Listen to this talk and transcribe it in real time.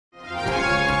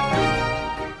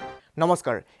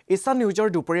নমস্কাৰ ইশান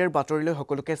নিউজৰ দুপৰীয়াৰ বাতৰিলৈ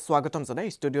সকলোকে স্বাগতম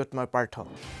জনাই ষ্টুডিঅ'ত মই পাৰ্থ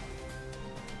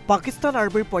পাকিস্তান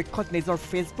আৰ্মিৰ পক্ষত নিজৰ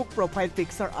ফেচবুক প্ৰফাইল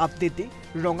পিকচাৰ আপডেট দি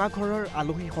ৰঙাঘৰৰ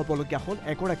আলহী হ'বলগীয়া হ'ল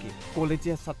এগৰাকী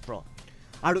কলেজীয়া ছাত্ৰ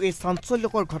আৰু এই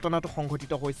চাঞ্চল্যকৰ ঘটনাটো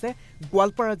সংঘটিত হৈছে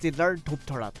গোৱালপাৰা জিলাৰ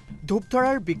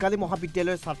ধূপধৰাৰ বিকালী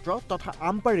মহাবিদ্যালয়ৰ ছাত্ৰ তথা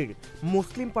আমবাৰীৰ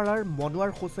মুছলিম পাৰাৰ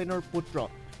মনোৱাৰ হুছেইনৰ পুত্ৰ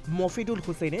মফিদুল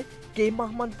হুছেইনে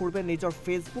কেইমাহমান পূৰ্বে নিজৰ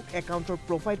ফেচবুক একাউণ্টৰ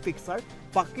প্ৰফাইল পিকচাৰ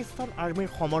পাকিস্তান আৰ্মিৰ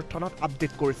সমৰ্থনত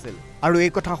আপডেট কৰিছিল আৰু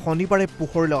এই কথা শনিবাৰে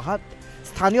পোহৰলৈ অহাত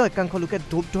স্থানীয় একাংশ লোকে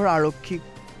ধূপধৰা আৰক্ষীক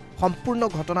সম্পূৰ্ণ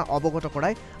ঘটনা অৱগত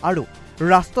কৰায় আৰু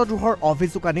ৰাষ্ট্ৰদ্ৰোহৰ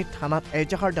অভিযোগ আনি থানাত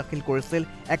এজাহাৰ দাখিল কৰিছিল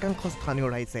একাংশ স্থানীয়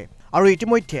ৰাইজে আৰু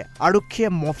ইতিমধ্যে আৰক্ষীয়ে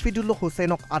মফিদুল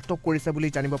হুছেইনক আটক কৰিছে বুলি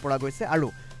জানিব পৰা গৈছে আৰু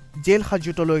জেল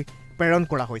হাজতলৈ প্ৰেৰণ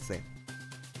কৰা হৈছে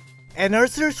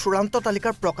এনআৰচিৰ চূড়ান্ত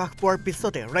তালিকাৰ প্ৰকাশ পোৱাৰ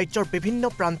পিছতে ৰাজ্যৰ বিভিন্ন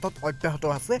প্ৰান্তত অব্যাহত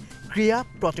আছে ক্ৰিয়া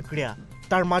প্ৰতিক্ৰিয়া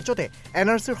তাৰ মাজতে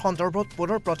এনআৰচিৰ সন্দৰ্ভত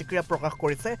পুনৰ প্ৰতিক্ৰিয়া প্ৰকাশ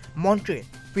কৰিছে মন্ত্ৰী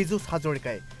পীযুষ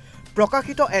হাজৰিকাই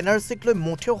প্ৰকাশিত এনআৰচিক লৈ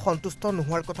মুঠেও সন্তুষ্ট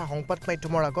নোহোৱাৰ কথা সংবাদ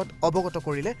মাধ্যমৰ আগত অৱগত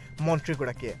কৰিলে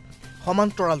মন্ত্ৰীগৰাকীয়ে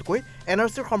সমান্তৰালকৈ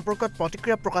এনআৰচিৰ সম্পৰ্কত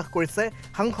প্ৰতিক্ৰিয়া প্ৰকাশ কৰিছে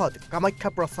সাংসদ কামাখ্যা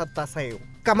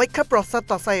প্ৰসাদ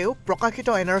তাছায়েও প্ৰকাশিত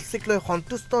এনআৰচিক লৈ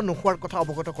সন্তুষ্ট নোহোৱাৰ কথা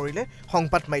অৱগত কৰিলে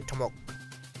সংবাদ মাধ্যমক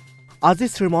আজি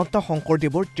শ্ৰীমন্ত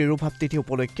শংকৰদেৱৰ তিৰুভাৱ তিথি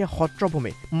উপলক্ষে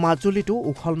সত্ৰভূমি মাজুলীতো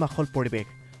উখল মাখল পৰিৱেশ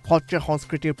সত্ৰীয়া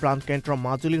সংস্কৃতিৰ প্ৰাণকেন্দ্ৰ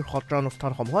মাজুলীৰ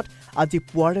সত্ৰানুষ্ঠানসমূহত আজি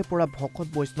পুৱাৰে পৰা ভকত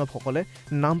বৈষ্ণৱসকলে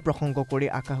নাম প্ৰসংগ কৰি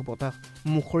আকাশ বতাহ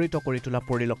মুখৰিত কৰি তোলা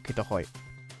পৰিলক্ষিত হয়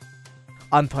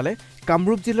আনফালে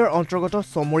কামৰূপ জিলাৰ অন্তৰ্গত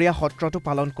চমৰীয়া সত্ৰতো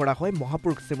পালন কৰা হয়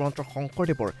মহাপুৰুষ শ্ৰীমন্ত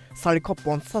শংকৰদেৱৰ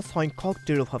 450 সংখ্যক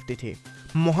তিৰুভাৱ তিথি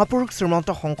মহাপুৰুষ শ্ৰীমন্ত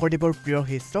শংকৰদেৱৰ প্ৰিয়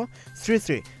শিষ্য শ্ৰী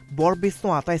শ্ৰী বৰবিষ্ণু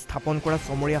আটাই স্থাপন কৰা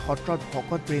চমৰীয়া সত্ৰত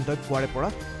ভকতবৃন্দই পুৱাৰে পৰা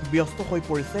ব্যস্ত হৈ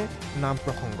পৰিছে নাম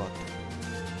প্ৰসংগত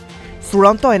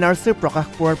চূড়ান্ত এনআৰচিৰ প্ৰকাশ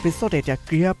পোৱাৰ পিছত এতিয়া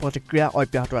ক্ৰিয়া প্ৰতিক্ৰিয়া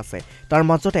অব্যাহত আছে তাৰ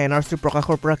মাজতে এনআৰচিৰ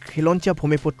প্ৰকাশৰ পৰা খিলঞ্জীয়া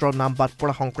ভূমিপুত্ৰৰ নাম বাদ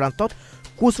পৰা সংক্ৰান্তত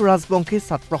কোচ ৰাজবংশী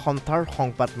ছাত্ৰ সন্থাৰ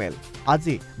সংবাদমেল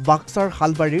আজি বাক্সাৰ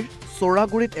হালবাৰীৰ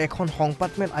চোৰাগুৰিত এখন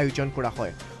সংবাদমেল আয়োজন কৰা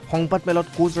হয় সংবাদমেলত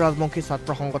কোচ ৰাজবংশী ছাত্ৰ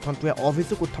সংগঠনটোৱে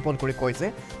অভিযোগ উত্থাপন কৰি কয় যে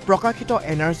প্ৰকাশিত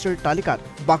এনআৰচিৰ তালিকাত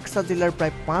বাক্সা জিলাৰ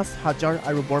প্ৰায় ৫,০০০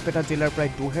 আৰু বৰপেটা জিলাৰ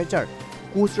প্ৰায় ২,০০০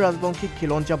 কোচ ৰাজবংশী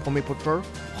খিলঞ্জীয়া ভূমিপুত্ৰৰ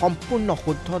সম্পূৰ্ণ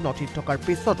শুদ্ধ নথি থকাৰ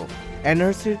পিছতো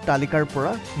এনআৰচিৰ তালিকাৰ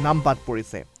পৰা নাম বাদ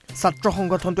পৰিছে ছাত্ৰ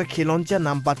সংগঠনটোৱে খিলঞ্জীয়া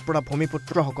নাম বাদ পৰা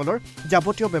ভূমিপুত্ৰসকলৰ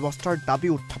যাৱতীয় ব্যৱস্থাৰ দাবী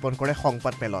উত্থাপন কৰে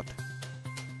সংবাদমেলত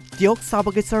তিয়ক চাহ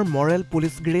বাগিচাৰ মৰেল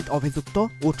পুলিচগিৰিত অভিযুক্ত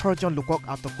 ১৮জন লোকক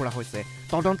আটক কৰা হৈছে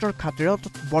তদন্তৰ খাতিৰত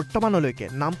বৰ্তমানলৈকে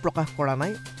নাম প্ৰকাশ কৰা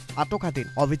নাই আটকাধীন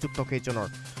অভিযুক্ত কেইজনৰ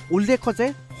উল্লেখ যে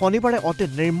শনিবাৰে অতি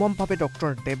নিৰ্মমভাৱে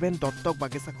ডক্টৰ দেবেন দত্তক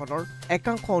বাগিচাখনৰ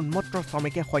একাংশ উন্মত্ত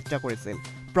শ্ৰমিকে হত্যা কৰিছিল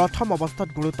প্ৰথম অৱস্থাত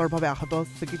গুৰুতৰভাৱে আহত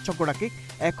চিকিৎসকগৰাকীক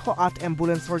 ১০৮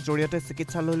 এম্বুলেন্সৰ জৰিয়তে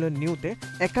চিকিৎসালয়লৈ নিওঁতে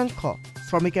একাংশ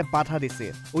শ্ৰমিকে বাধা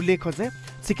দিছিল উল্লেখ যে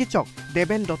চিকিৎসক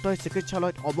দেবেন দত্তই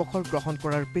চিকিৎসালয়ত অৱসৰ গ্ৰহণ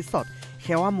কৰাৰ পিছত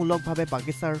সেৱামূলকভাৱে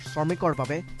বাগিচাৰ শ্ৰমিকৰ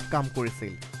বাবে কাম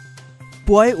কৰিছিল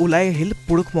পুৱাই ওলাই আহিল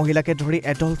পুৰুষ মহিলাকে ধৰি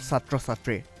এডল ছাত্ৰ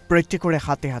ছাত্ৰী প্ৰত্যেকৰে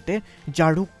হাতে হাতে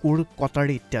ঝাৰু কোৰ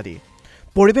কটাৰী ইত্যাদি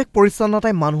পৰিৱেশ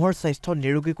পৰিচ্ছন্নতাই মানুহৰ স্বাস্থ্য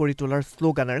নিৰোগী কৰি তোলাৰ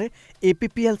শ্লোগানেৰে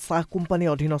এপিপিএল চাহ কোম্পানী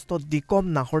অধীনস্থ ডিকম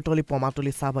নাহৰতলী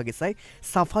পমাতলী চাহ বাগিচাই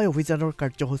চাফাই অভিযানৰ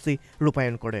কাৰ্যসূচী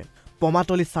ৰূপায়ণ কৰে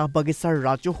পমাতলী চাহ বাগিচাৰ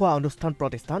ৰাজহুৱা অনুষ্ঠান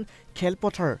প্ৰতিষ্ঠান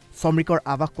খেলপথাৰ শ্ৰমিকৰ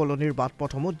আৱাস কলনীৰ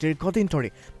বাটপথসমূহ দীৰ্ঘদিন ধৰি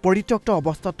পৰিত্যক্ত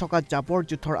অৱস্থাত থকা জাবৰ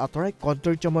জোথৰ আঁতৰাই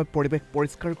কৌন্দৰ্যময় পৰিৱেশ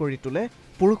পৰিষ্কাৰ কৰি তোলে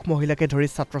পুৰুষ মহিলাকে ধৰি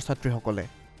ছাত্ৰ ছাত্ৰীসকলে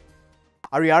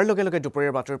আৰু ইয়াৰ লগে লগে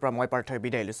দুপৰীয়াৰ বাতৰিৰ পৰা মই পাৰ্থই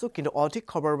বিদায় লৈছো কিন্তু অধিক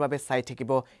খবৰৰ বাবে চাই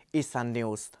থাকিব ইশান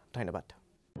নিউজ ধন্যবাদ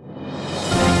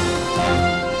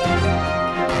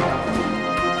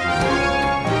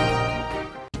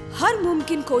हर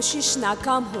मुमकिन कोशिश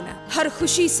नाकाम होना हर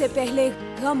खुशी से पहले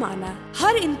गम आना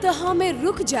हर इंतहा में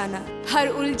रुक जाना हर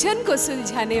उलझन को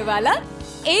सुलझाने वाला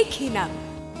एक ही नाम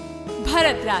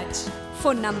भरत राज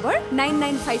फोन नंबर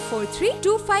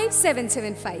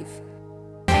 9954325775